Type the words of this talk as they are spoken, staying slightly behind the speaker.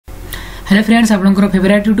Hello friends, आपनकर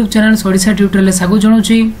favourite YouTube channel Odisha tutorial स्वागत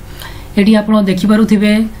जनाऊँगी। ये आप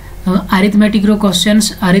देखिपे आरिथमेटिक रो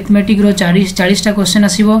क्वेश्चंस, आरिथमेटिक रो 40टा क्वेश्चन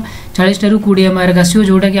आसीबो, 40 रु 20 मार्क आसीबो,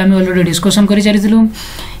 जोटा कि आम ऑलरेडी डिस्कशन करि सारिथिलु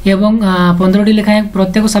एवं 15टी लेखाएं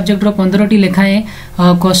प्रत्येक सब्जेक्ट रो 15टी लेखाएं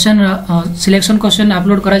क्वेश्चन सिलेक्शन क्वेश्चन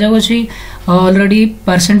अपलोड करा जाउ अछि। ऑलरेडी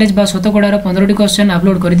परसेंटेज बा शतकड़ार 15टी क्वेश्चन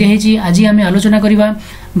अपलोड कर दिया है। आज आम आलोचना करबा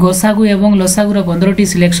गोसागु एवं लसागु रो 15टी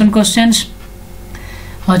सिलेक्शन क्वेश्चंस।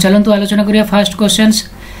 चलंतु आलोचना करिया first questions.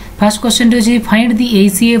 First question is find the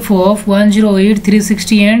HCF of 108,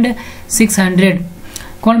 360 and 600।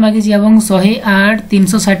 कौन मागिछि एवं 108,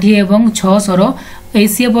 360 एवं 600 रो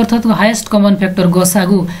HCF अर्थात हाईएस्ट कॉमन फैक्टर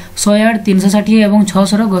गोसागु 108, 360 एवं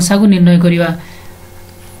 600 रो गोसागु निर्णय करिवा।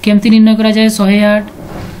 केमति निर्णय करा जाय? 108,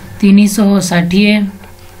 360,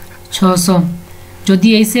 600।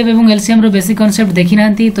 जदि HCF एवं LCM रो बेसिक कांसेप्ट देखि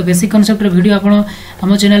नांती तो बेसिक कांसेप्ट रो वीडियो आपण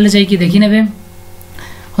हम चैनल रे जाई कि देखि नेबे।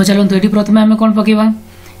 हो चलो तो ये प्रथम आम कौन पकेबा?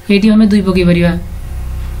 ये आम 2 पकई पार।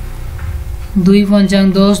 2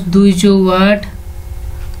 पंचांग 10, 2 चौ 8,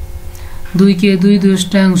 2 के 2, 2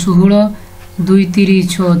 टांग 16, 2 3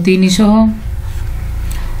 6 300।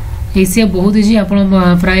 ऐसे बहुत इजी, आप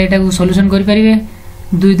प्राय यहाँ सॉल्यूशन करेंगे।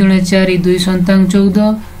 2 दूणे 4, 2 सन्तांग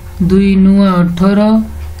 14, 2 नुआ 18,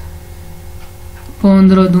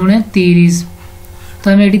 15 दूणे 30।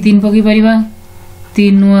 तो आम ये 3 पकई पार।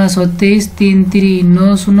 3 नुआ 27, 3 3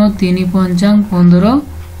 9 0, 3 पंचांग 15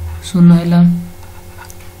 0 है।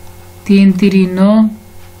 3 3 9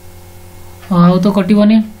 आउ तो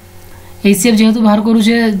कटने। HCF जेहेतु बाहर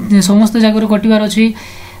करुचे समस्त जगह कटार अच्छी।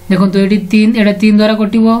 देखो तो ये 3 द्वारा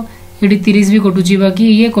कटो, ये 30 भी कटुची, बाकी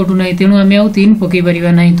ये कटुना, तेणु आम आउ 3 पकई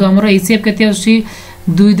पार ना। तो आमर HCF केते आछी?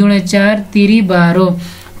 2 दूणे 4, 3 12।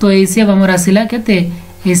 तो HCF आमर आसिला केते?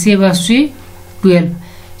 HCF आछी 12।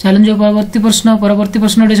 चैलेंज परवर्ती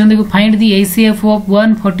प्रश्न देखो find the HCF of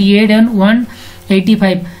 148 and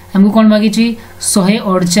 185। हमको कौन मागी?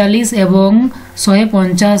 148 एवं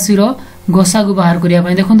 185 रो गोसागु बाहर करिया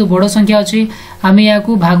पई। देखो बड़ संख्या अच्छी, आम या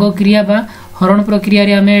भाग क्रिया बा हरण प्रक्रिया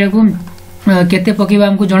रे आम केते पकेबा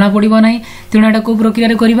हमको जना पड़िबो नाही। तेणु एटा को प्रक्रिया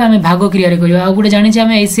रे करबा? आम भाग क्रिया रे करबा। आ गुटे जानिछे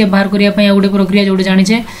आम HCF बाहर करिया पई आ गुटे प्रक्रिया जोटे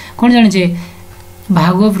जानिछे। कोन जानिछे?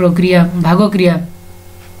 भाग प्रक्रिया, भाग क्रिया।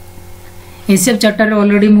 HCF चैप्टर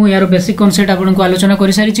ऑलरेडी मु यार बेसिक कांसेप्ट आपन को आलोचना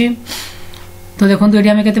कर सारी। तो देखो ये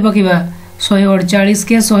आम केते पकेबा? 148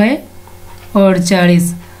 के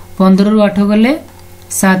 148, 15 रु 8 गले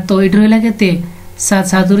 7, तो ये रहा केते? 7,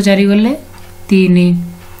 7 रु 4 गले 3,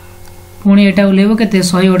 पुणी एटा उलेबो केते?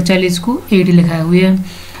 148 को 8 लिखा हुए।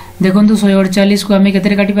 देखो 148 को आम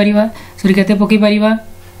केते काटि परिबा? सॉरी केते पकई परिबा?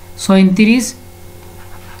 37,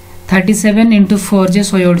 37 × 4 जे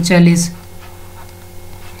 148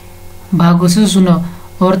 भाग से 0,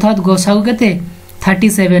 अर्थात गोसागु केते?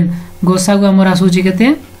 37। गोसागु आमर आसुची केते?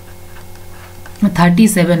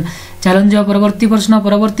 37। चलन जो परवर्ती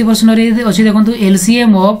प्रश्न रे अछि। देखो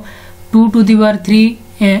LCM of 2 to the power 3,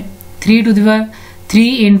 3 to the power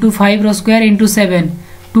 3 × 5 row square × 7,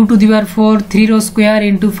 2 to the power 4, 3 row square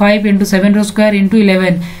 × 5 × 7 row square ×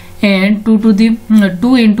 11 and 2 ×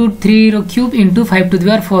 3 row cube × 5 to the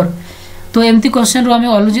power 4। तो एमती क्वेश्चन रो आम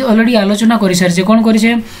ऑलरेडी आलोचना कर सारी। कौन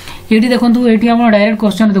करें? ये देखो ये आम डायरेक्ट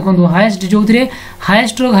क्वेश्चन देखो हाएस्ट जो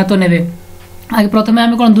हाएस्ट रो घात ने। आगे प्रथम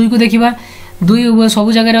आम कौन 2 को देखा। 2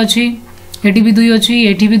 सब जगह अच्छी, एटी भी 2 अच्छी,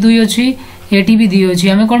 एटी भी 2 अच्छी, एटी भी 2 अच्छी।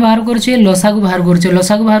 आम कौन बाहर करें? लसागु बाहर करें।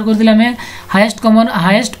 लसागु बाहर करते आम हाएस्ट कॉमन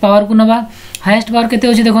हाएस्ट पावर को नवा। हाएस्ट पावर केते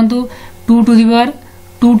अच्छी? देखो 2 to the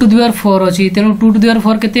power 4 अच्छी। तेणु 2 to the power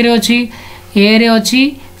 4 केते रे अच्छी? ए रे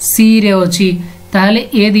अच्छी, सी रे अच्छी। ताहले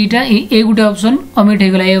ए दुईटा ए गुटे ऑप्शन ओमिट हो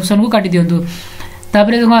गला। ए ऑप्शन को काटी दियंतु।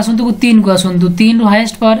 तापरे देखो आसंतु 3 को आसंतु। 3 रो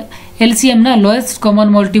हाईएस्ट पावर LCM ना लोएस्ट कॉमन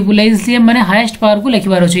मल्टीपल LCM माने हाईएस्ट पावर को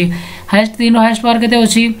लिखबार अछि। हाईएस्ट 3 रो हाईएस्ट पावर केते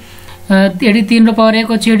अछि? एडी 3 रो पावर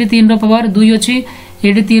 1 अछि, एडी 3 रो पावर 2 अछि,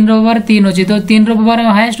 एडी 3 रो पावर 3 अछि। तो 3 रो पावर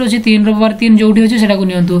हाईएस्ट अछि, 3 रो पावर 3 जोठी अछि सेटा को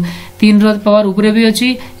नियंतु। 3 रो पावर ऊपरे भी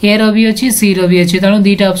अछि, ए रो भी अछि, सी रो भी अछि। तानो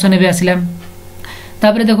दुईटा ऑप्शन एबे आसिला।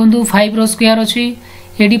 तापरे देखंतु 5 रो स्क्वायर अछि,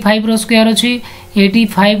 एडी 5 रो स्क्वायर अछि, एडी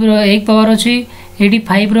 5 रो 1 पावर अछि, एडी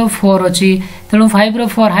 5 रो 4 अछि। तेणु 5 रो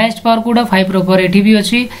 4 हाईएस्ट पावर कोडा 5 रो 4 एठी भी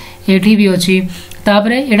अछि, एठी भी अछि।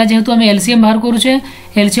 तापरे एटा जेहेतु हम LCM बाहर करूचे,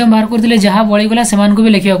 LCM बाहर करथिले जहा बळी गला सेमान को भी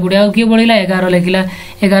लिखिया पड़े। आ के बळीला 11 लिखिला,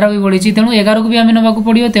 11 भी बळीची। तेणु 11 को भी आमे नबा को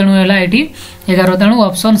पड़ियो। तेणु एला एठी 11। तेणु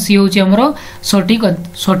ऑप्शन सी होची हमरो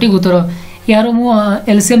सटीक उत्तर। यार मु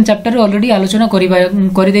LCM चैप्टर ऑलरेडी आलोचना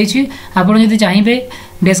करि दैछि। आपण जदि चाहिबे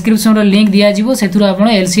डिस्क्रिप्शन रो लिंक दिया जिवो, सेथुरो आपण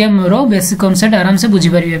LCM रो बेसिक कांसेप्ट आराम से बुझी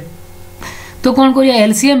परिबे। तो कौन करिया?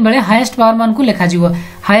 LCM बेले हाईएस्ट पावर मान को लिखा जिवो।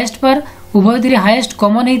 हाईएस्ट पावर उभय थी हाईएस्ट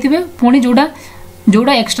कॉमन होइतिबे, पुणी जोडा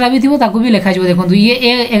जोड़ा एक्स्ट्रा भी थी ताकू भी लिखा देखो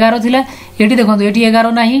ये 11 थिला एटी देखो ये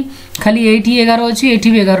 11 ना खाली ये 11 अच्छी ये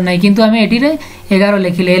भी 11 ना किंतु आम ये 11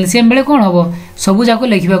 लिखिले एलसीएम बेले कौन हम सबू जाक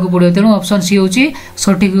लिखा पड़ो तेणु ऑप्शन सी हूँ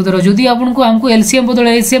सठिक उत्तर जदि आपको आमको एलसीएम बदल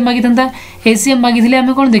एचसीएम मागी था एचसीएम मागी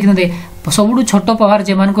आम कौन देखी सबुठ छोट पावर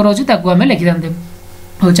जे मानकर अच्छी आम लिखि था।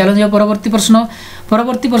 हो चलो जा परवर्ती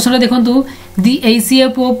प्रश्न देखो दि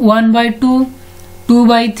एचसीएफ ऑफ 1/2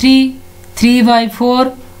 2/3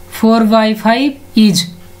 3/4 4/5 इज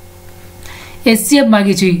एचसीएफ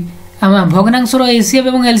मागी आम भग्नांशर एचसीएफ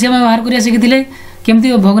और एलसीएम बाहर करिया शिखिले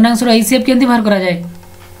केमती भग्नांशर एचसीएफ केमती बाहर करा जाए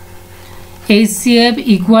एचसीएफ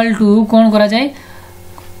इक्वल टू कौन करा जाए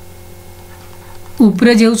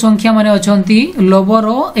उपरे जो संख्या माने अछंती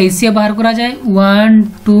लबर एचसीएफ बाहर करा जाए 1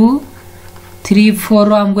 2 3 4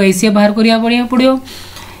 रो हमको एचसीएफ बाहर करिया पड़ियो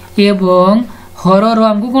एवं हर रो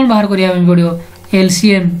हमको कौन बाहर करिया पड़ियो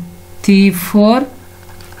एलसीएम 3 4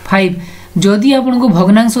 5 जदि आपन को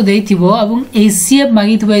भग्नांश देइथिबो एवं एचसीएफ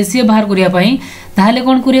मागिथिबो एचसीएफ बाहर करिया पई ताहले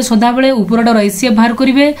कोन करिए सदा बेले उपरटार एचसीएफ बाहर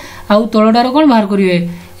करिवे आउ तळटार कोन बाहर करिवे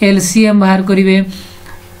एलसीएम बाहर करिवे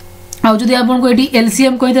आउ जदि आपन को एटी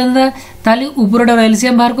एलसीएम कहिथांता ताले उपरटार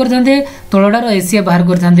एलसीएम बाहर करथांते तळटार एचसीएफ बाहर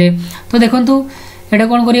करथांते। तो देखंतु एटा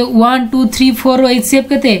कोन करिए 1 2 3 4 रो एचसीएफ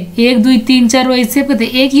केते 1 2 3 4 रो एचसीएफ केते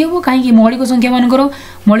 1 ही हो काहे कि मौलिक संख्या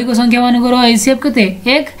मानकर एचसीएफ केते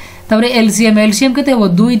 1 तापर एलसीएम केते हो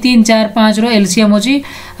 2 3 4 5 रो एलसीएम अछि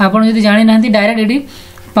आपन जदि जानि नांती डायरेक्ट एडी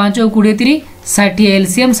 5 20 3 60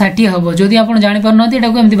 एलसीएम 60 हबो जदि आपन जानि पार नथि एटा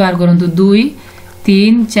को एमति बाहर करंतु 2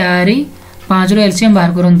 3 4 5 रो एलसीएम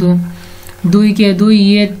बाहर करंतु 2 के 2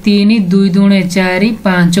 ये 3 2 दूने 4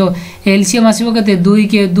 5 एलसीएम आसीबो केते 2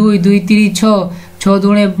 के 2 2 3 6 6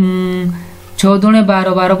 दूने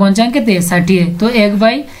 12 12 पंचांग केते 60 तो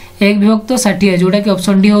 1/1 विभक्त 60 जोटा कि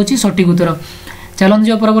ऑप्शन डी होची सटीक उत्तर। चलन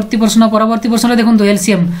जो परवर्ती प्रश्न देखो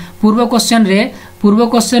एलसीएम पूर्व क्वेश्चन रे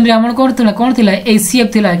हमर कोन थिला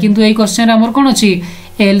एचसीएफ थिला किंतु एई क्वेश्चन रे हमर कोन अछि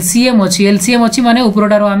एलसीएम अछि माने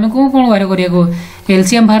उपरटारो हम कोन बाहर करिया को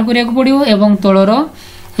एलसीएम बाहर करिया को पड़ियो एवं तळरो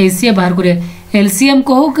एचसीएफ बाहर करिया एलसीएम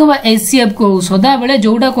कहू कि एचसीएफ कहू सदा बेले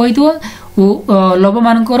जोटा कहितो लब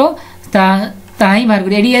मानकर ताही बाहर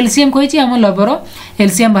करिया एडी एलसीएम कहिछि हम लबर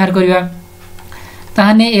एलसीएम बाहर करिया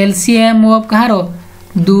ताहाने एलसीएम ऑफ कहारो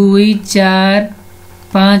 2 4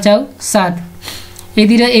 5 आउ 7 ए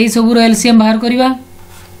दिरा ए सबुर एलसीएम बाहर करिवा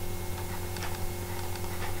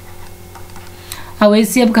आ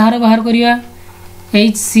एचसीएफ कहार बाहर करिवा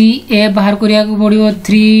HCF बाहर करिया को पड़ियो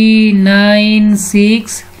 3 9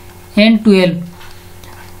 6 एंड 12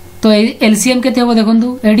 तो एलसीएम केते हो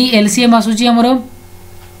देखंतु एडी एलसीएम आसुची हमरो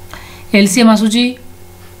एलसीएम आसुची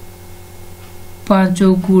 5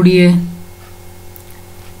 20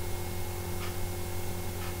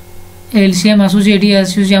 एलसीएम आसुची एडी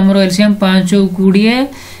आसुची हमरो एलसीएम 5 20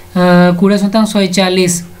 20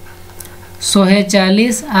 140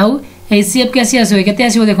 140 आउ एचसीएफ कैसे आसो केते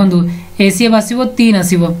आसीबो देखंतु एचसीएफ आसीबो 3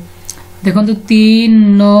 आसीबो देखंतु 3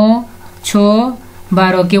 9 6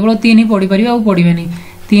 12 केवल 3 ही पड़ी परिबा आ पड़िबेनी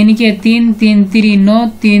 3 के 3 3 3 9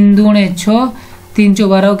 3 दूने 6 3 4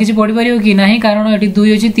 12 किछि पड़ी परिबो कि नाही कारण एटी 2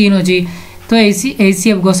 अछि 3 अछि तो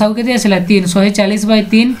एचसीएफ गोसाउ केते आसला 3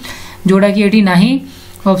 140/3 जोड़ा कि एटी नाही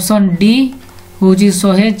ऑप्शन डी होची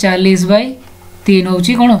 140/3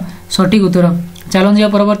 होची कोन सटीक उत्तर। चलो जा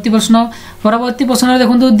परवर्ती प्रश्न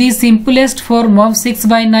देखो दि simplest form of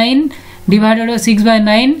 6/9 divided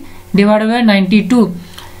 6/9 divided by 92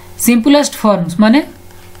 simplest forms माने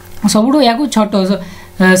सबुठो याकू छोट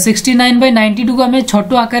 69/92 को हमें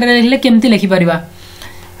छोटो आकार रे लिखले केमती लिखि परिबा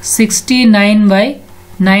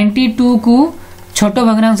 69/92 को छोट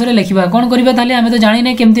भग्नांश रे लिखिबा कोन करिबा ताले हमें तो जानि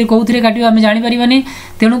नै केमती कोउथरे काटिबा हमें जानि परिबानी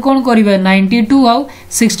तेनु कोन करिबा 92 आउ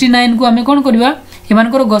 69 को हमें कोन करिबा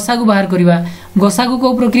एमानकर गसागु बाहर करिबा गसागु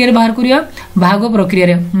को प्रक्रिया रे बाहर करिया भाग प्रक्रिया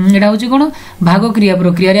रे एडा होची कोन भाग क्रिया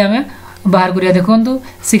प्रक्रिया रे हमें बाहर करिया देखंतु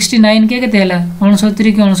 69 के केते हला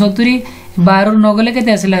 69 के 69 12 न गले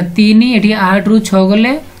केते आसला 3 एठी 8 रु 6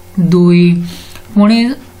 गले 2 पुणी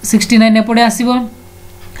 69 ने पड़े आसीबो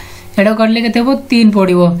एडा करले केते हो 3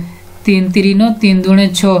 पड़िबो 3 3 9 3 दूने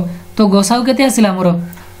 6 तो गसागु केते आसला हमरो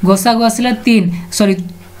गसागु आसला 3 सॉरी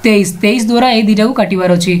 23 द्वारा ए दिटा को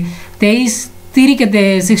काटिबार अछि 23 3 केते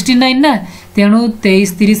 69 ना तेणु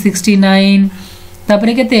 23 3 69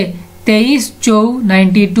 तापरे केते 23 4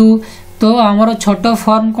 92 तो हमरो छोटो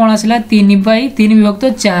फॉर्म कोन आसला 3/3 विभक्त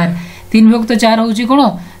 4 3 विभक्त 4 होची कोन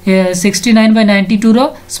 69/92 रो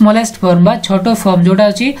स्मॉलेस्ट फॉर्म बा छोटो फॉर्म जोटा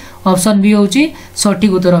अछि ऑप्शन बी होची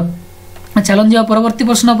सटीक उत्तर। चलन जा परवर्ती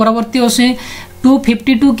प्रश्न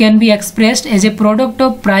 252 can be expressed as a product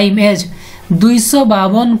of prime age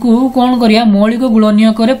 252 को कोन करिया मौलिक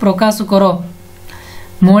गुणनीय करे प्रकाश करो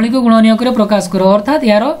मौलिक गुण नियोग रे प्रकाश कर अर्थात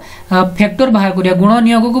यार फैक्टर बाहर करिया गुण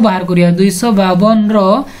नियोग को बाहर करिया 252 रो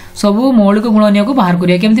सब मौलिक गुण नियोग बाहर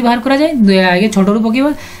करिया केमती बाहर करा जाय आगे छोट रू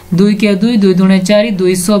पकेबा 2 के 2 2 दुणे 4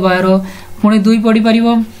 212 पुणी 2 पड़ी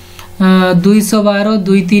परिबो 212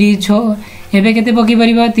 2 3 6 एबे केते पकी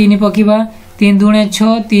परिबा 3 पकीबा 3 दुणे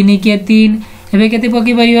 6 3 के 3 एबे केते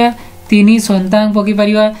पकी परिबा 3 संतांग पकी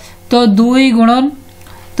परिबा तो 2 गुणन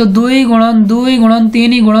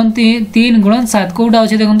 3 गुणन 7 कोडा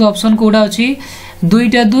अछि देखंतु ऑप्शन कोडा अछि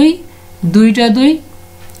 2टा 2 2टा 2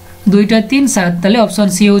 2टा 3 7 तले ऑप्शन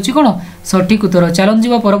सी होछि कोन सठिक उत्तर। चलन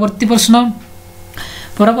जीवा परवर्ती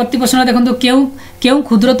प्रश्न देखंतु केउ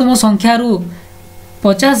क्षुद्रतम संख्या रु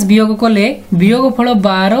 50 वियोग कले वियोगफल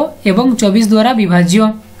 12 एवं 24 द्वारा विभाज्य।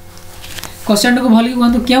 क्वेश्चन को भली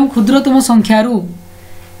कहंतु केउ क्षुद्रतम संख्या रु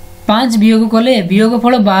 5 वियोग कले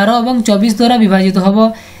वियोगफल 12 एवं 24 द्वारा विभाजित हबो।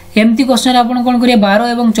 एमती क्वेश्चन आपण कोन करिया 12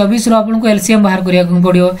 एवं 24 रो आपण को एलसीएम बाहर करिया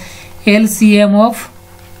पड़ियो। LCM of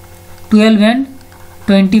 12 and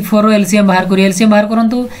 24 row LCM बाहर करिया। एलसीएम बाहर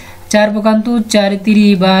करंतु 4 पकांतु 4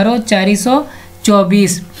 3 12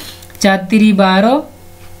 424 4 3 12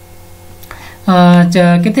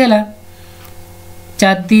 केते हला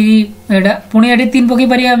 4 3 एडा पुणी एडे 3 पकई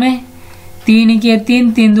परिया हमें 3 के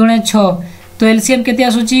 3 3 दुणे 6 तो एलसीएम केते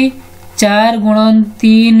आसुची 4 गुणन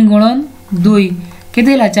 3 गुणन 2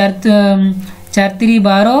 केते हला 4 3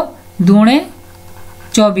 12 दुणे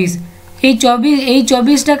 24 ए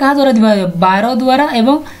 24 टा कहा द्वारा विभाजित 12 द्वारा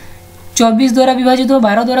एवं 24 द्वारा विभाजित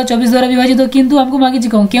 12 द्वारा 24 द्वारा विभाजित किंतु हमको मागी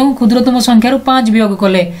कहूँ क्यों क्षुद्रतम संख्या 5 वियोग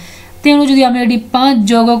कले तेणु जदि आम ये 5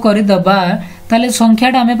 जोग करदबा ताले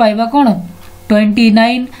संख्याटा आम पाइबा कौन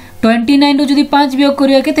 29 29 रो जदि 5 वियोग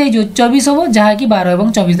करिया केते हो 24 हो जहाँकि 12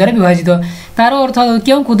 और 24 द्वारा विभाजित तार अर्थ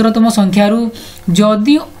क्यों क्षुद्रतम संख्या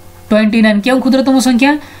जदि 29 क्यों क्षुद्रतम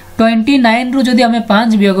संख्या 29 रु जदि आम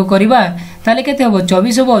 5 वियोग करवा ताले केते हो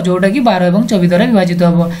 24 हो जोटा कि 12 और 24 द्वारा विभाजित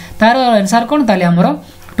हो तार आंसर कौन ताले हमर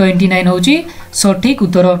 29 होची सठिक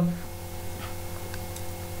उत्तर।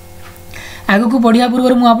 आगु को पढ़िया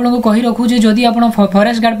पूर्व मु आपन को कहि रखु जे जदि आपन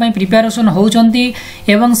फॉरेस्ट गार्ड पई प्रिपरेशन होउचंती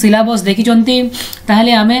एवं सिलेबस देखिचंती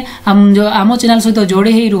ताहले आम चैनल सहित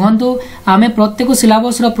जोड़े ही रुहंतु आमे प्रत्येक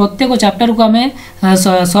सिलेबस रो प्रत्येक चैप्टर को आमे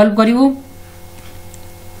सॉल्व करिवु।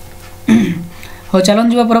 हो चलन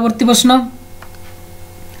जीवा परवर्ती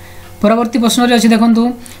प्रश्न रे अछि देखंतु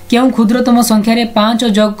केउ क्षुद्रतम संख्या रे 5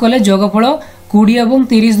 जोग कले जोगफल 20 और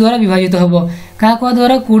 30 द्वारा विभाजित होबो का को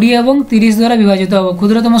द्वारा 20 और 30 द्वारा विभाजित होबो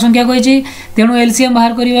क्षुद्रतम संख्या कहिछि तेनु एलसीएम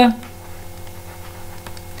बाहर करिवा।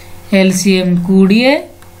 एलसीएम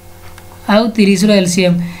 20 आउ 30 रो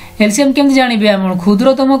एलसीएम केमति जानिबे हम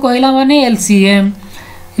क्षुद्रतम कहिला माने एलसीएम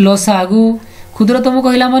लसागु क्षुद्रतम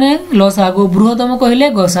कहिला माने लसागु बृहत्तम कहिले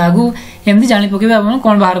गसागु एमति जानि पकेबे हम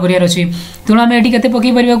कोन बाहर करियार अछि तेनु हम एठी केते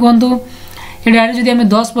पकई परिबा कोंतु एठी आरे जदि हम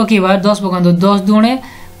 10 पकेबा 10 पकांतु 10 दुणे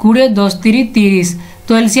 20 10 3 30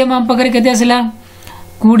 तो एलसीएम हम पकरे केते आसिला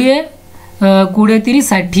 20 20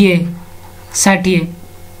 3 60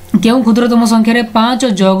 केउ क्षुद्रतम संख्या रे 5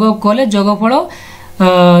 जोग कले जोगफल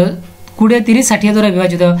 20 30 60 द्वारा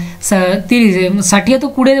विभाजित 30 60 तो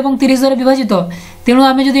 20 और 30 द्वारा विभाजित तेणु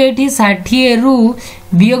आम जदि एठी 60 रु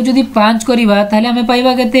वियोग जदि 5 करबा ताले आमे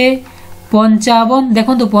पाइबा केते 55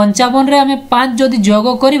 देखंतु 55 रे आमे 5 जदि जोग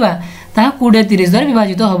करबा ता 20 30 द्वारा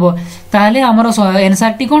विभाजित होबो ताले हमर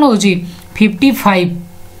आंसर टी कोन होची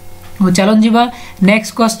 55। चलन जीवा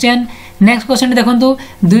नेक्स्ट क्वेश्चन देखंतु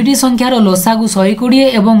दुईटी संख्यार लसागु 120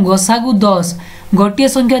 एवं गसागु 10 गोटे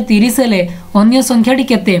संख्या 30 हेले अन्य संख्याटी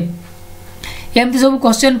केते एमती सब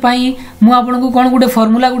क्वेश्चन पाई मु आपन को कोन गुटे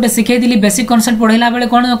फार्मूला गुटे सिखैदिली बेसिक कांसेप्ट पढैला बेले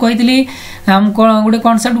कोन कहिदिली हम कोन गुटे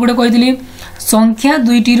कांसेप्ट गुटे कहिदिली संख्या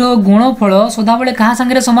दुईटी रो गुणफल सदा बेले कहा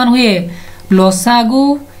संगे समान हुए लसागु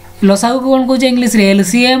को कोन को इंग्लिश रे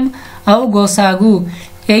एलसीएम आउ गसागु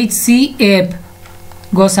HCF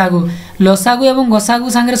गसागु लसागु एवं गसागु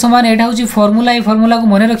संगे समान एटा होची फार्मूला ए फार्मूला को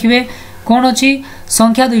मने रखिबे कोन अछि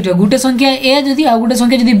संख्या दुईटा गुटे संख्या ए जदि आ गुटे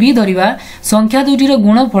संख्या जदि बी धरिबा संख्या दुईटी रो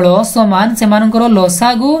गुणफल समान सेमानकर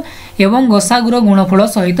लसागु एवं गसागु रो गुणफल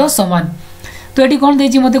सहित समान तो एटी कोन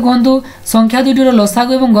देछि मते कहंतु संख्या दुईटी रो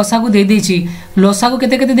लसागु एवं गसागु दे देछि लसागु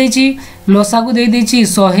केते केते देछि लसागु दे देछि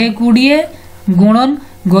 120 गुणन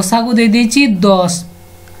गसागु दे देछि 10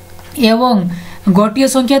 एवं गोटिया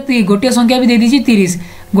संख्या भी दे देछि 30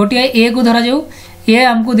 गोटिया ए को धरा जाऊ ए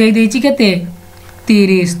हमको दे देछि केते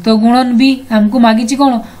 30 तो गुणन बी हमको मागिछि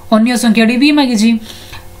कोन अन्य संख्याटी बी मागिछि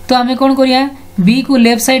तो आमे कोन करिया बी को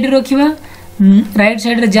लेफ्ट साइड रे रखिबा राइट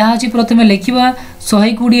साइड रे जहा अछि प्रथमे लिखिबा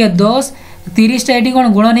 120 10 30 टा एटी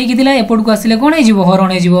कोन गुणन हे किथिला एपड को आसिले कोन हे जिवो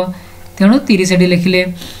हरण हे जिवो तेनु 30 एटी लिखिले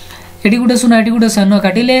एटी गुटे सुना एटी गुटे सन्न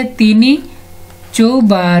काटिले 3 4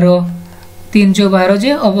 12 3 चौ 12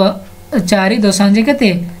 जे 4 दशांश जे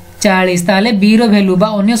केते 40 ताले बी रो वैल्यू बा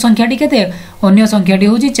अन्य संख्याटी केते अन्य संख्याटी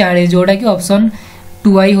होची 40 जोटा कि ऑप्शन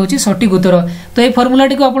 2i होची सटीक उत्तर। तो ये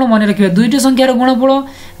फॉर्मूलाटी को आपण मन रखिबे दुईटी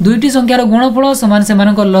संख्यार गुणफल समान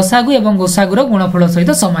सेमानक लसागु एवं गोसागुर गुणफल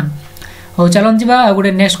सहित समान। हो चलन जीवा आ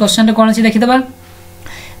गुटे नेक्स्ट क्वेश्चन रे कोन अछि देखिदबा।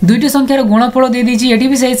 दुईटी संख्यार गुणफल दे दीची एठी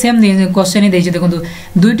भी सही सेम क्वेश्चन ही देछि देखंतु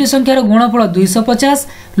दुईटी संख्यार गुणफल 250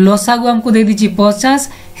 लसागु हमको दे दीची 50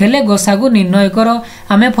 हेले गोसागु निर्णय करो।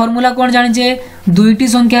 आमे फार्मूला कोन जानि जे दुईटी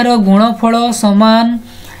संख्यार गुणफल समान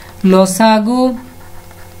लसागु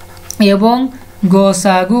एवं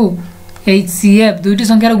गोसागु HCF दुईटी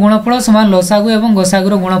संख्यार गुणफल समान लसागु एवं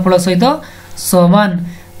गोसागुर गुणफल सहित समान।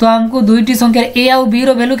 तो हमको दुईटी संख्यार ए आउ बी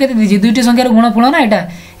रो वैल्यू केते दीची दुईटी संख्यार गुणफल ना एटा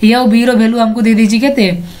ए आउ बी रो वैल्यू हमको दे दीची केते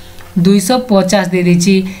 250 दे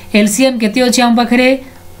दीची। LCM केते अछि हम पाखरे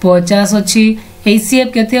 50 अछि।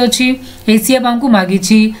 HCF केते अछि HCF हमको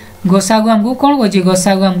मागिछि गोसागु हमको कोन कहछि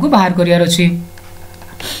गोसागु हमको बाहर करियार अछि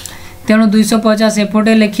तेनु 250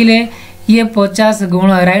 एपोटे लिखिले ये 50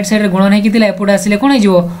 गुण राइट साइड रे गुण नै कितिला एपोटे आसिले कोन हे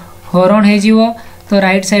जिवो हरण हे जिवो। तो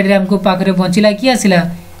राइट साइड रे हमको पाखरे पहुंचिला कि आसिला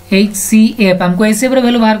HCF हमको HCF रे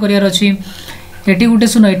वैल्यू बाहर करियार अछि। एटी गुटे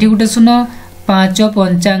सुनो 5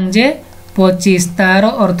 पंचांग जे 25 तार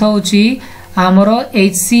अर्थ होछि हमरो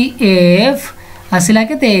HCF आसिला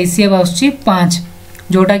केते HCF आछि 5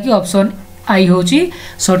 जोटा कि ऑप्शन आई होछि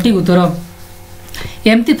सटीक उत्तर।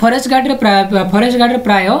 एमती फॉरेस्ट गार्ड रे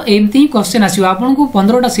प्राय एमती क्वेश्चन आसीबो आपन को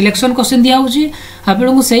 15टा सिलेक्शन क्वेश्चन दिया होछि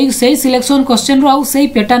आपन को सही सिलेक्शन क्वेश्चन रो आ सही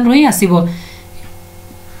पैटर्न रो ही आसीबो।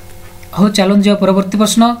 हो चलन जो परवर्ती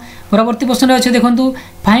प्रश्न रे अछि देखंतु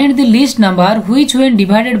find the list number which when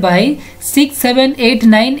divided by 6 7 8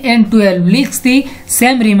 9 and 12 लिख्स the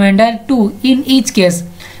same reminder 2 in each case.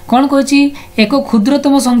 कोन कहछि एक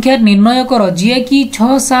क्षुद्रतम संख्या निर्णय करो जे कि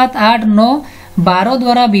 6 7 8 9 12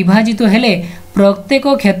 द्वारा विभाजित हेले प्रत्येक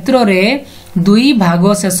क्षेत्र रे 2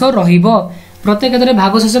 भाग शेष रहिबो। प्रत्येक क्षेत्र रे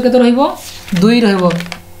भाग शेष केते रहिबो 2 रहिबो।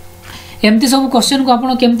 एमती सब क्वेश्चन को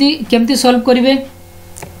आपण केमती सॉल्व करिवे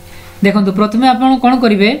देखंतु प्रथमे आपण कोन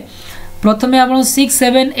करिवे प्रथमे आपण 6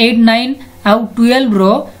 7 8 9 आ 12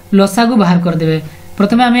 रो लसागु बाहर कर देबे।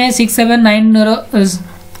 प्रथमे हमें 6 7 9 रो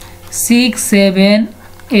 6 7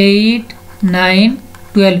 8 9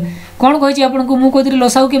 12 कोन कहिछि आपण को मु कहितरी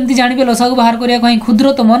लसागु केमती जानिबे लसागु बाहर करिया कहि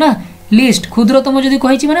क्षुद्रतम ना लिस्ट क्षुद्रतम जदी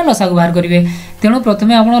कहिछि माने लसागु बाहर करिवे। तेनु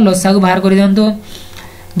प्रथमे आपण लसागु बाहर करि दंतु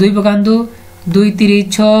 2 पकांतु 2 3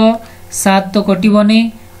 6 7 तो कटिबनी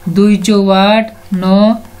 2 4 8 9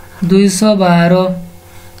 212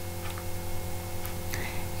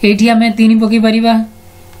 एठी हमें 3 पकी परिबा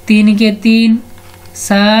 3 के 3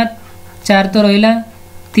 7 4 तो रहिला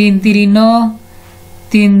 3 3 9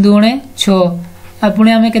 3 दुणे 6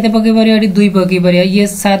 आपने हमें केते पकी परिया एठी 2 पकी परिया ये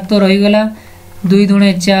 7 तो रहि गला 2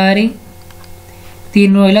 दुणे 4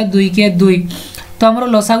 3 रहिला 2 के 2। तो हमरो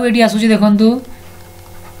लसागु एठी आसुची देखंतु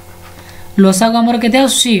लसागु हमरो केते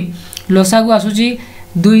आसुची लसागु आसुची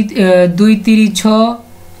 2 2 3 6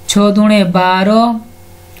 6 दुणे 12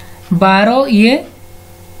 12 ये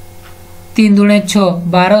 3 दुणे 6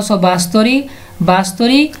 1272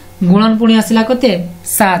 72 गुणन पुणी आसिला कते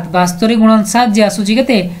 7 72 गुणन 7 जे आसुची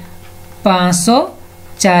केते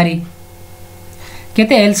 504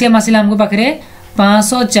 केते एलसीएम आसिला हमको पाखरे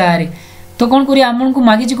 504। तो कोन करी हमन को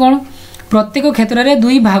मागी छी कोन प्रत्येक क्षेत्र रे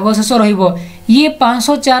 2 भाग शेष रहिबो ये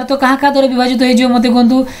 504 तो कहा द्वारा विभाजित हो मते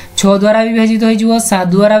कहतु 6 द्वारा विभाजित हो 7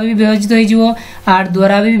 द्वारा भी विभाजित हो 8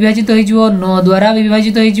 द्वारा भी विभाजित हो 9 द्वारा भी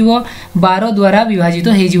विभाजित हो 12 द्वारा विभाजित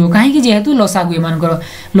हो कहीं जेहेतु लसागु एमानकर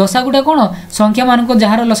लसागुटा कोन संख्या मान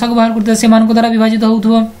जार लसागु बाहर करते से मान द्वारा विभाजित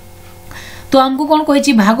होउथबो। तो हमको कौन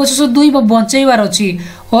कही भाग शेष 2 बंचाइबार अच्छी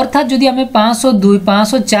अर्थात जदि आम 502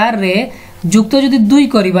 504 रे युक्त जदि 2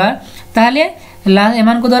 करवा ताले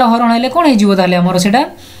एमान द्वारा हरण हेले कौन हो ताले हमर सेटा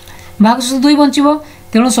भाग शेष 2 बंचिबो।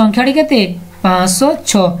 तेणु संख्याटी केते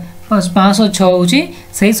 506 506 होची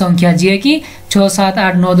सही संख्या जे कि 6 7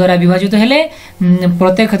 8 9 द्वारा विभाजित हेले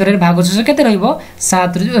प्रत्येक क्षेत्र रे भाग शेष केते रहइबो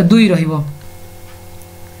 7 2 रहइबो।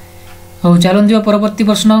 हो चलन दियो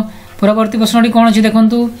परवर्ती प्रश्नटी कौन अच्छी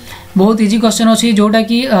देखंतु बहुत इजी क्वेश्चन अच्छी जोटा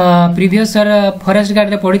कि प्रीवियस फॉरेस्ट गार्ड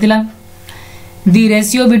रे पढ़ीथिला। The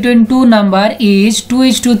ratio between two number is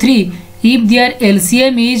 2:3 if their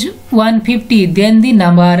LCM is 150 then the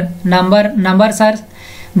numbers are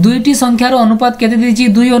दुईटी संख्यार अनुपात केते देछि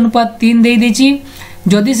 2:3 देई देछि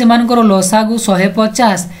जदि सेमानकर लसागु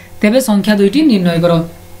 150 तेबे संख्या दुईटी निर्णय करो।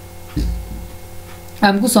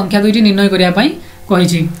 हमको संख्या दुईटी निर्णय करिया पई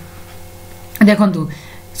कहिछि देखंतु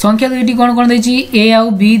संख्या दुईटी कोन कोन देछि ए आ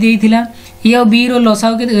बी देइथिला ए आ बी रो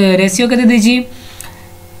लसागु के रेशियो केते देछि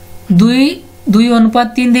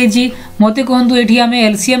 2:3 देछि मते कहंतु एठी हमें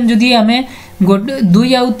एलसीएम जदि हमें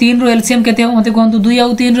 2 आउ 3 रो एलसीएम केते हो मते कहंतु 2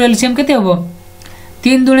 आउ 3 रो एलसीएम केते हो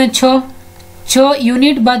 3 दुणे 6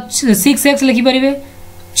 यूनिट बा 6x लिखि परिबे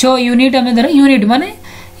 6 यूनिट आमे धर यूनिट माने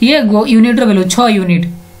ये यूनिट रो वैल्यू 6 यूनिट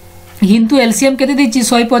किंतु एलसीएम केते देछि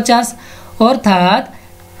 150 अर्थात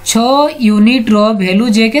 6 यूनिट रो वैल्यू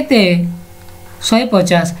जे केते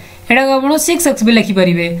 150 एडा आपण 6x भी लिखि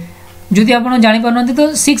परिबे जदि आपण जानि परनते तो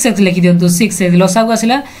 6x लिखि दियंतु 6x लसा को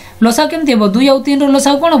आसिला लसा केमते हो 2 आउ 3 रो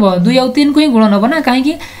लसा कोन हो 2 आउ 3 को ही गुणन हो ना काहे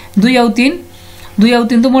कि 2 आउ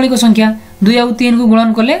 3 तो मौलिक संख्या 2 आउ 3 को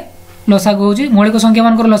गुणन करले लसा को होची मौलिक संख्या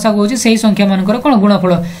मानकर लसा को होची सेही संख्या मानकर कोन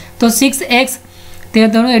गुणफल तो 6x ते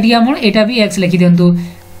तणो एटी आपण एटा भी x लिखि दियंतु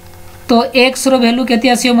तो x रो वैल्यू केते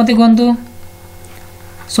आसीयो मते कोनतु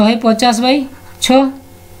 150/6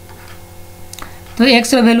 तो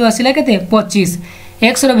x रो वैल्यू आसिला केते 25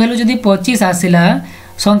 x रो वैल्यू जदी 25 आसिला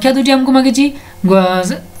संख्या दुटी हमको मागिची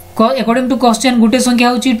अकॉर्डिंग टू क्वेश्चन गुटे संख्या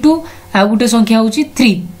होची 2 आ गुटे संख्या होची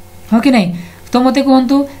 3 हो कि नहीं तो मते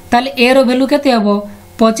कहंतु ताले a रो वैल्यू केते हबो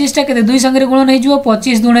 25 टा केते दुई संगे गुणन हे जिवो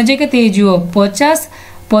 25 दुणे जे केते हे जिवो 50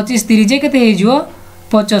 25 3 जे केते हे जिवो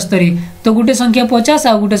 75 तो गुटे संख्या 50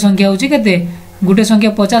 आ गुटे संख्या होची केते गुटे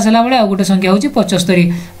संख्या 50 हला बळे आ गुटे संख्या होची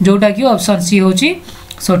 75 जोटा कि ऑप्शन सी होची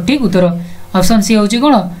सटीक उत्तर ऑप्शन सी होची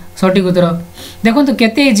कोन सटीक उत्तर देखो तो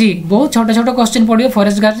केते इजी बहुत छोट छोट क्वेश्चन पड़ियो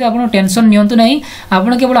फॉरेस्ट गार्ड से आपण टेंशन नियंतु नहीं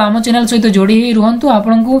आपण केवल आम चैनल सहित जोड़ी ही रुहंतु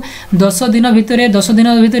आपण को 10 दिन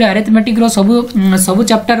भितर अरिथमेटिक रो सब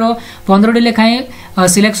चैप्टर रो 15 डी लेखाए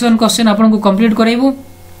सिलेक्शन क्वेश्चन आपण को कंप्लीट करैबु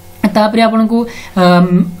तापरे आपण को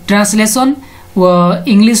translation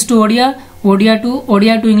English to Odia Odia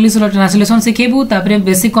to English row translation सिखेबु तापरे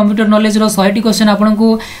बेसिक कंप्यूटर नॉलेज रो 100 क्वेश्चन आपण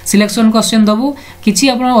को सिलेक्शन क्वेश्चन दबु किछि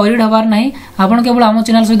आपण ऑरिड हबार नाही आपण केवल आम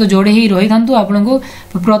चैनल सहित जोड़े ही रही थांतु आपण को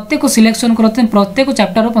प्रत्येक सिलेक्शन करते प्रत्येक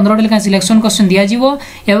चैप्टर रो 15 डी लेखा सिलेक्शन क्वेश्चन दिया जिवो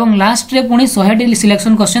एवं लास्ट रे पुनी 100 डी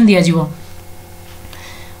सिलेक्शन क्वेश्चन दिया जिवो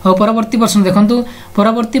और परवर्ती प्रश्न देखंतु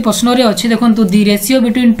परवर्ती प्रश्न रे अछि देखंतु the ratio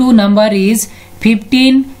between two number is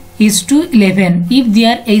 15:11 if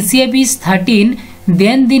there HCF is 13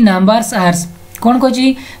 then the numbers hours कौन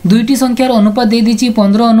कही दुईटी संख्यार अनुपात दे दीची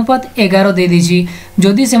 15:11 दे दीची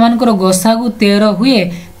जदि सेमानकर गसागु 13 हुए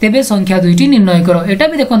तेबे संख्या दुईटी निर्णय करो एटा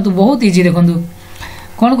भी देखंतु बहुत इजी देखंतु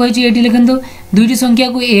कौन कही एटी लिखंतु दुईटी संख्या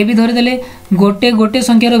को ए भी धरि देले गोटे गोटे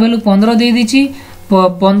संख्यार वैल्यू 15 दे दीची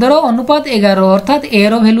 15:11 अर्थात ए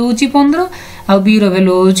रो वैल्यू होची 15 आ बी रो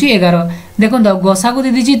वैल्यू होची 11 देखंतु गसागु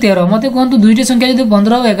दे दीची 13 मते कहंतु दुईटी संख्या जदि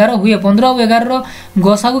 15:11 हुए 15:11 रो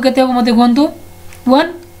गसागु केते हो मते कहंतु 1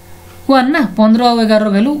 ना 15:11 रो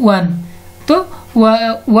वैल्यू 1 तो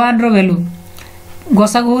 1 रो वैल्यू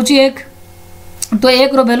गसागु होची 1 तो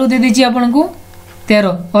 1 रो वैल्यू दे दीची आपन को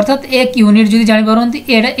 13 अर्थात 1 यूनिट जदि जानि परंती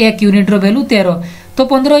एडा 1 यूनिट रो वैल्यू 13 तो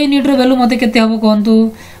 15 यूनिट रो वैल्यू मते केते हबो कहंतु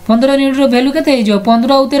 15 यूनिट रो वैल्यू केते हे जो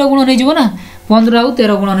 15 आउ 13 गुणन हे जिवो ना 15 आउ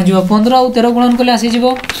 13 गुणन हे जिवो 15 आउ 13 गुणन कले आसी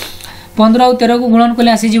जिवो 15 आउ 13 को गुणन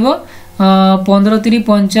कले आसी जिवो 15 3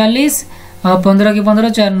 45 15 के 15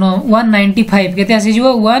 4 9 195 केते आसी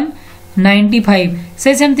जिवो 195 से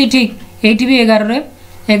सेमती ठीक एठी भी 11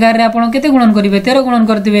 रे आपण केते गुणन करिवे 13 गुणन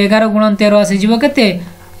करतिबे 11 गुणन 13 आसी जिवो केते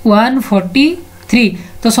 143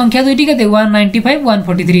 तो संख्या दुईटी केते 195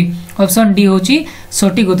 143 ऑप्शन डी होची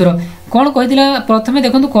सटीक उत्तर कौन कहितला प्रथमे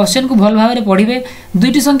देखंतु क्वेश्चन को भल भाव रे पढिबे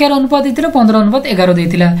दुईटी संख्यार अनुपात देतिला 15:11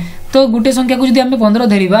 देतिला तो गुटे संख्या को जदि हम 15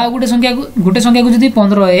 धरिबा गुटे संख्या को जदि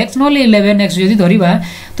 15x नले 11x जदि धरिबा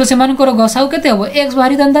तो सेमानकर गसाउ केते हबो x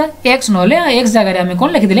बाहरी दंदा x नले x जगह रे हम कोन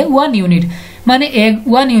लिखि दिले 1 यूनिट माने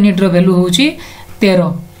 1 यूनिट रो वैल्यू होची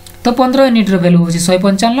 13 तो 15 यूनिट रो वैल्यू होची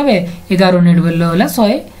 195 11 यूनिट वैल्यू होला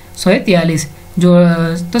 143 जो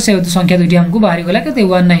तो से संख्या दुईटी हमको बाहरी गला केते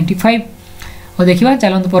 195 और देखिबा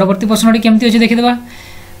चलंतु परवर्ती प्रश्नटी केमती अछि देखि देबा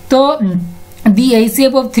तो the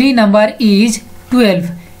HCF of 3 number is 12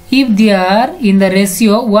 if they are in the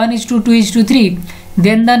ratio 1:2:3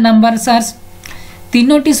 then the numbers are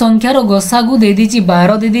तीनोटी संख्यार गसागु दे दीची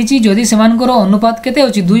 12 दे दीची जदि सेमानकर अनुपात केते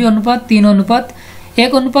अछि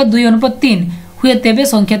 2:3:1:2:3 हुए तेबे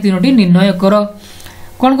संख्या तीनोटी निर्णय करो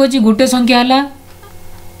कोन कहछि गुटे संख्या हला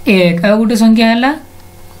 1 आ गुटे संख्या हला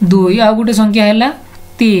 2 आ गुटे संख्या हला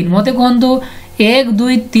 3 मते कहंतु 1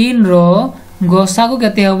 2 3 रो गसागु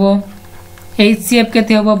केते हबो HCF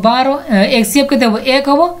केते हबो 12 HCF केते हबो 1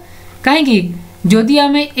 हबो काहे कि जदि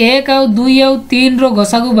हमें 1 आ 2 आ 3 रो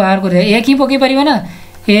गसागु बाहर करे 1 ही पके परिबा ना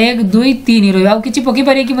 1 2 3 रो आ किछि पके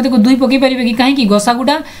पारे कि मते को 2 पके परिबे कि काहे कि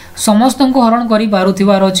गसागुडा समस्त को हरण करि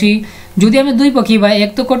पारुथिबार अछि जदि हमें 2 पकेबा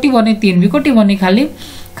 1 तो कटिबनी 3 भी कटिबनी खाली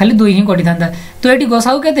 2 ही कटि थांता तो एटी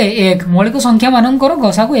गसागु केते 1 मौलिक संख्या मानकर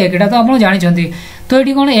गसागु 1 एटा तो आपण जानि छथि तो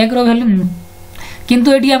एटी कोन 1 रो वैल्यू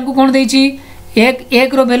किंतु एटी हमको कोन देछि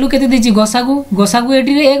एक रो वैल्यू केते दीची गोसागु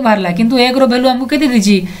एटी रे 1 बाहरला किंतु 1 रो वैल्यू हमको केते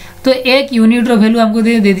दीची तो 1 यूनिट रो वैल्यू हमको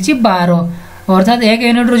दे दीची 12 अर्थात 1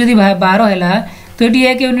 यूनिट रो जदी 12 हैला तो एटी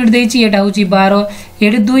 1 यूनिट देची एटा होची 12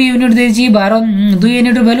 एटी 2 यूनिट देची 12 2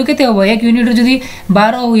 यूनिट रो वैल्यू केते होबो 1 यूनिट रो जदी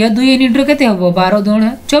 12 हो या 2 यूनिट रो केते होबो 12 2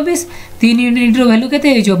 24 3 यूनिट रो वैल्यू केते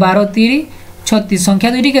हेजो 12 3 36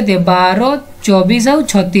 संख्या दुईटी केते 12 24 आ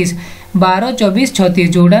 36 12 24 36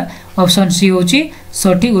 जोड़ा ऑप्शन सी होची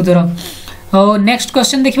सठिक उत्तर। और नेक्स्ट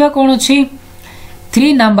क्वेश्चन देखिबा कोन अछि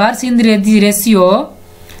 3 numbers in ratio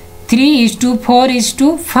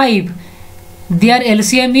 3:4:5 there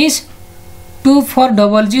LCM is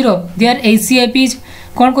 2400 there HCF is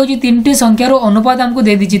कोन कहछि तीनटी संख्या रो अनुपात हमको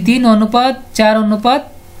दे दिछि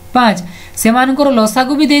 3:4:5 सेमानकर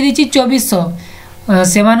लसागु भी दे दिछि 2400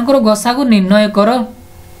 सेमानकर गसागु निर्णय करो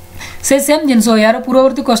से सेम जिनस यार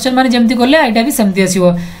पूर्ववर्ती क्वेश्चन माने जेमति करले आइटा भी सेमति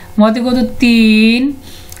आसीबो मते को तो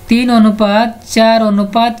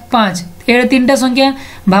 3:4:5 ए तीनटा संख्या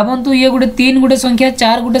भाबंतु ये गुटे 3 गुटे संख्या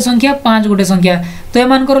 4 गुटे संख्या 5 गुटे संख्या तो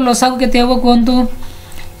एमानकर लसागु केते होबो कोनतु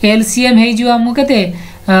एलसीएम हे जो हमु केते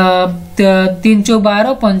 3 ×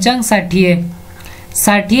 12 5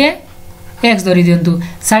 60 एक्स धरी दियंतु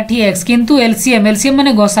 60 एक्स किंतु एलसीएम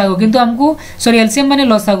माने गसागु किंतु हमको सॉरी एलसीएम माने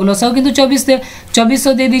लसागु किंतु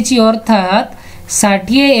 2400 दे दीची अर्थात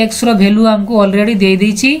 60 एक्स रो वैल्यू हमको ऑलरेडी दे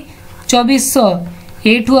दीची 2400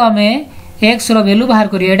 एठू हमें एक्स रो वैल्यू बाहर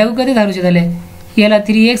करिया एटा को कते धरु छ तले येला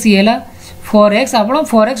 3x येला 4x आपण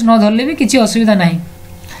 4x न धरले भी किछि असुविधा नाही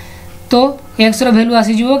तो एक्स रो वैल्यू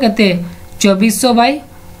आसी जिवो केते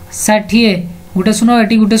 2400/60 गुटे सुनो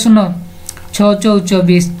एटी गुटे सुनो 6 ×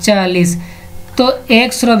 24 40 तो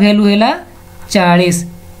एक्स रो वैल्यू हैला 40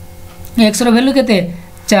 एक्स रो वैल्यू केते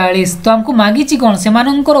 40 तो हमको मागी ची कोन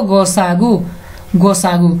सेमानंकर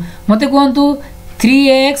गोसागु मते कोंतु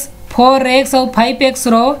 3x 4x और 5x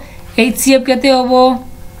रो एचसीएफ केते होबो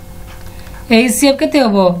एचसीएफ केते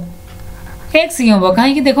होबो x ही होबो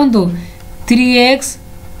काहे कि देखंतु 3x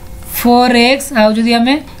 4x आ जदी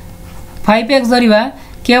हमें 5x धरिबा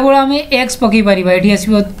केवल आम एक्स पकई पार ये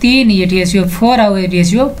आसो 3 ये आसो 4 आठ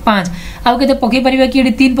आसो 5 आउ के पकई पार कि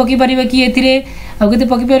 3 पकई पार कि आउ के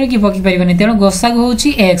पकई पार कि पकई पारे तेणु गसागु हूँ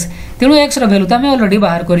एक्स तेणु एक्स वैल्यू तो आम अलरेडी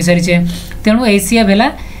बाहर कर सारी तेणु एचसीएफ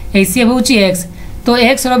है एचसीएफ हूँ एक्स तो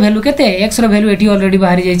एक्स वैल्यू केते एक्स वैल्यू ये अलरेडी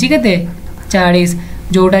बाहरी जाइए 40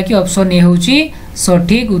 जोटा कि ऑप्शन ए हूँ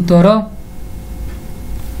सठिक उत्तर।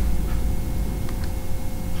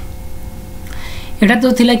 एटा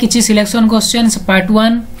तो थिला किछि selection questions part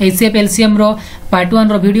 1 HCF LCM रो पार्ट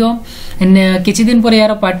 1 रो वीडियो किछि दिन पर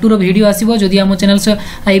यार पार्ट 2 रो वीडियो आसीबो जदि हम चैनल से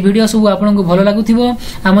आई वीडियो सब आपन को भलो लागुथिबो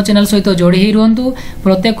हम चैनल सहित जोड़ी ही रहंतु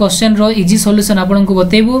प्रत्येक क्वेश्चन रो इजी सॉल्यूशन आपन को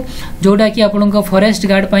बतेबो जोटा कि आपन को फॉरेस्ट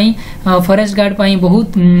गार्ड पई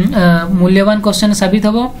बहुत मूल्यवान क्वेश्चन साबित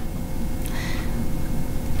हबो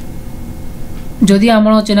जदि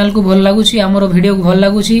हमर चैनल को भल लागुछि हमर वीडियो को भल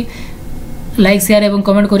लागुछि लाइक शेयर एवं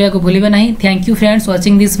कमेंट करिया को भूलिबे नहीं। Thank you friends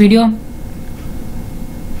watching this video.